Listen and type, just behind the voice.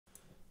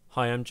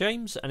Hi, I'm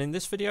James, and in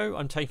this video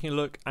I'm taking a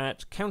look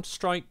at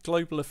Counter-Strike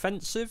Global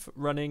Offensive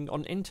running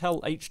on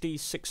Intel HD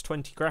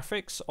 620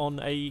 graphics on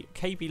a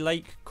Kaby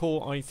Lake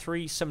Core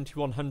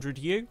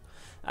i3-7100U.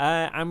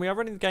 And we are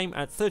running the game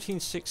at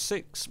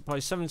 1366 by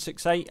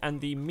 768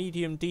 and the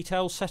medium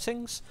detail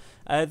settings.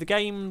 The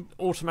game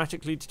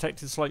automatically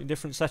detected slightly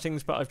different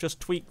settings, but I've just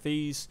tweaked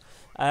these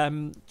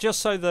just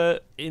so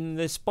that in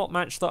this bot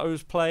match that I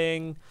was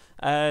playing,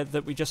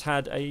 that we just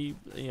had a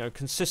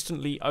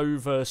consistently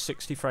over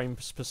 60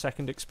 frames per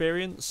second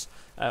experience.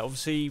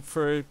 Obviously,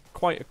 for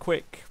quite a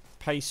quick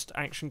paced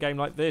action game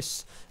like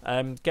this,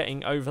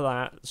 getting over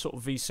that sort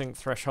of VSync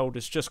threshold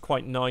is just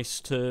quite nice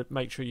to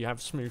make sure you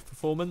have smooth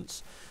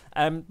performance.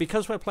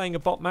 Because we're playing a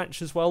bot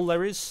match as well,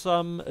 there is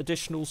some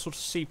additional sort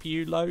of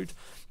CPU load,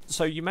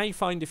 so you may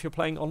find if you're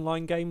playing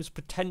online games,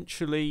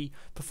 potentially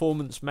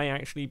performance may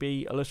actually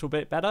be a little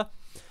bit better.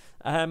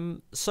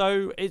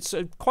 So it's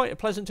quite a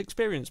pleasant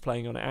experience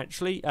playing on it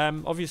actually.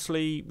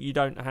 Obviously you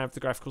don't have the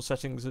graphical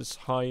settings as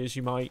high as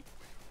you might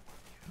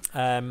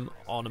on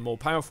a more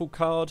powerful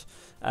card.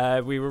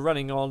 We were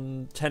running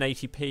on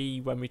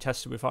 1080p when we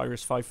tested with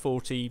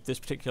i5-7000. This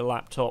particular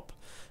laptop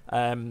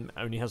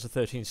only has a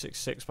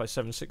 1366 by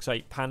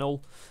 768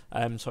 panel,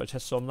 so I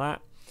tested on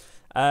that.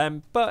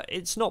 But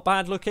it's not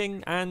bad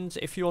looking, and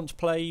if you want to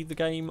play the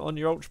game on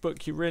your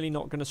Ultrabook, you're really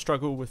not going to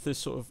struggle with this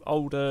sort of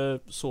older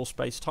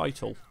source-based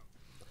title.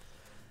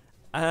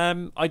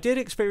 I did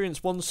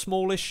experience one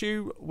small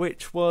issue,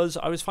 which was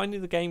I was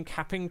finding the game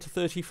capping to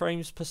 30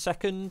 frames per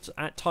second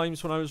at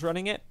times when I was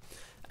running it.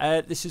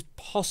 This is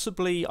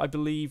possibly, I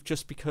believe,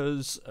 just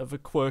because of a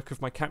quirk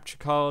of my capture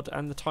card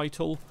and the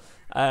title,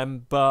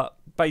 but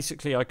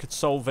basically I could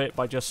solve it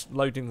by just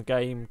loading the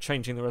game,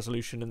 changing the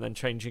resolution and then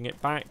changing it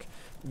back.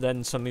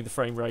 Then suddenly the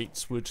frame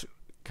rates would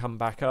come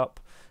back up.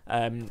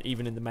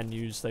 Even in the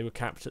menus they were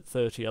capped at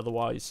 30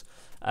 otherwise.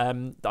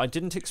 I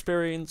didn't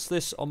experience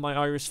this on my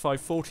Iris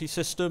 540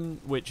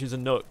 system, which is a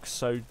NUC,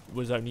 so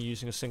was only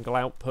using a single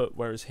output,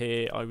 whereas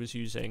here I was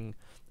using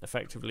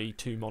effectively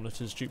two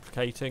monitors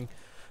duplicating.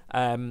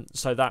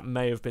 So that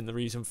may have been the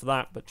reason for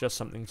that, but just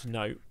something to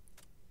note.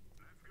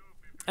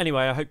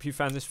 Anyway, I hope you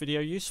found this video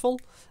useful,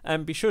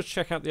 and be sure to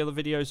check out the other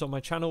videos on my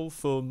channel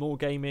for more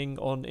gaming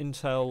on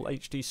Intel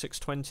HD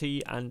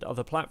 620 and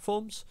other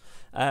platforms.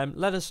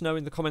 Let us know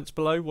in the comments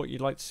below what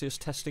you'd like to see us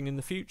testing in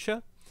the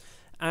future,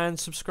 and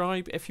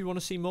subscribe if you want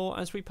to see more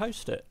as we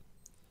post it.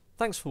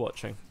 Thanks for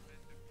watching.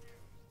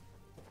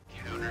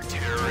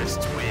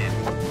 Counter-terrorists win.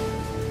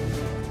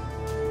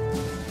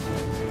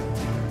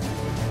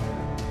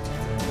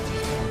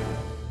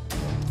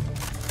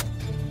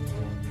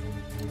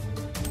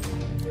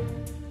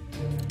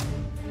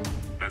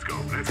 Let's go.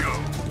 Let's go.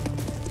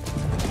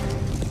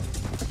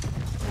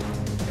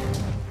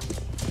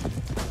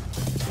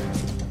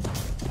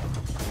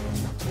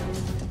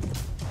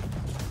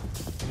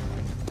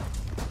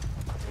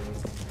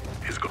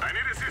 I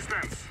need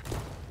assistance.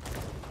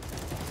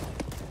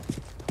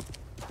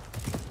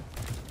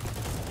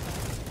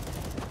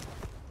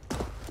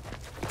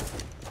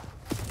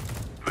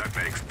 That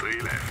makes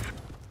 3 left.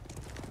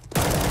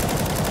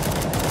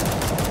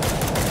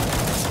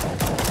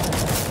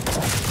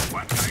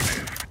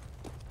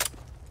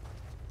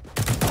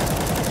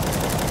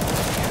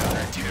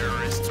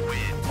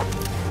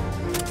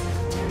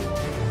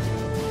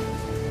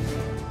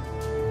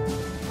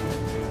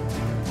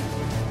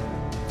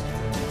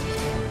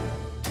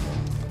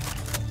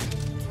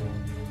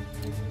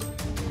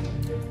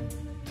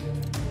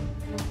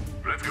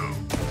 Let's go.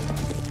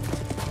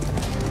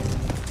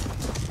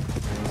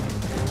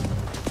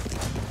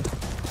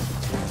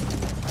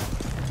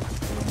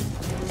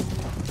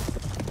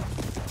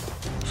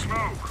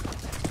 Smoke.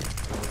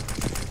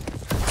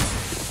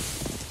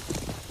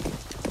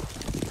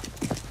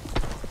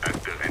 At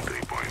the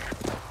entry point.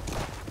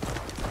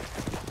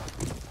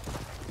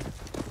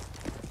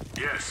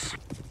 Yes.